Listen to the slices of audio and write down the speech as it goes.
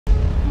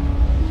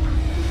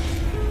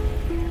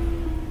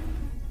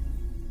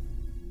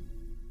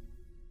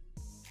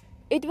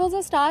It was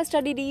a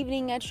star-studded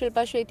evening at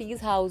Shilpa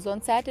Shetty's house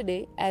on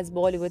Saturday as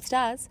Bollywood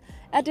stars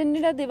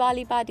attended a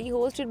Diwali party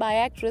hosted by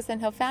actress and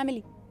her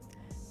family.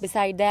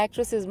 Beside the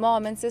actress's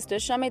mom and sister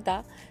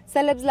Shamita,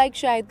 celebs like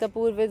Shahid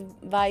Kapoor with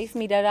wife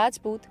Mira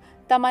Rajput,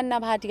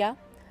 Tamannaah,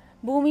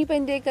 Bhumi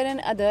Pednekar and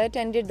others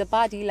attended the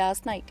party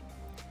last night.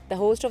 The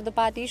host of the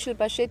party,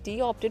 Shilpa Shetty,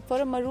 opted for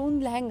a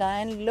maroon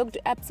lehenga and looked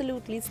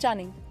absolutely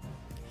stunning.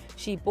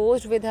 She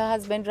posed with her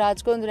husband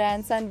Rajkundra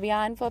and son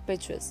Vian for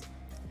pictures.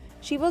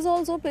 She was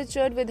also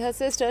pictured with her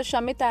sister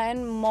Shamita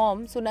and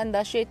mom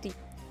Sunanda Shetty,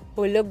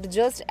 who looked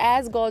just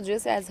as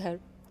gorgeous as her.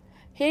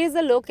 Here is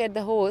a look at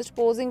the host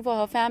posing for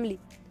her family.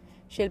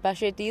 Shilpa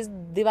Shetty's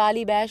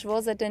Diwali bash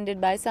was attended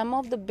by some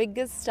of the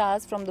biggest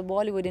stars from the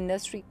Bollywood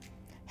industry.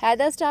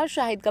 Heather star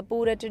Shahid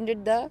Kapoor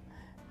attended the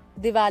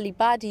Diwali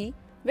party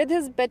with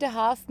his better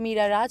half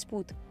Mira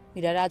Rajput.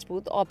 Mira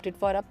Rajput opted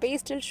for a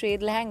pastel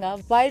shade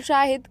lehenga while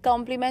Shahid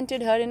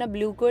complimented her in a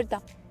blue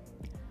kurta.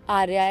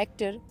 Arya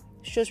actor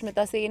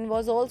Sushmita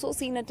was also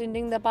seen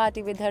attending the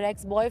party with her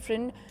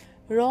ex-boyfriend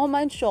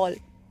Rohman Shawl.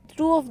 The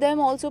two of them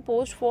also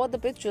posed for the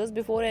pictures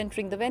before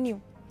entering the venue.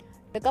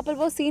 The couple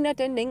was seen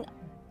attending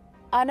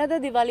another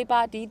Diwali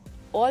party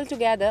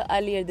altogether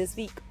earlier this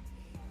week.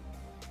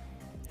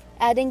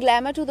 Adding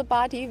glamour to the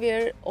party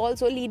were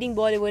also leading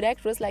Bollywood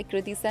actors like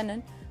Kriti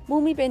Sanon,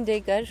 Bhumi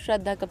Pednekar,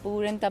 Shraddha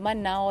Kapoor and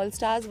Tamannaah. All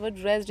stars were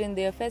dressed in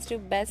their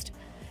festive best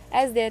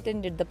as they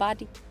attended the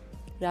party.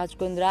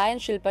 Rajkundra and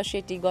Shilpa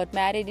Shetty got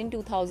married in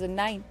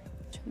 2009.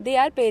 They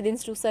are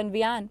parents to son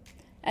Vian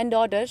and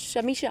daughter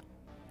Shamita.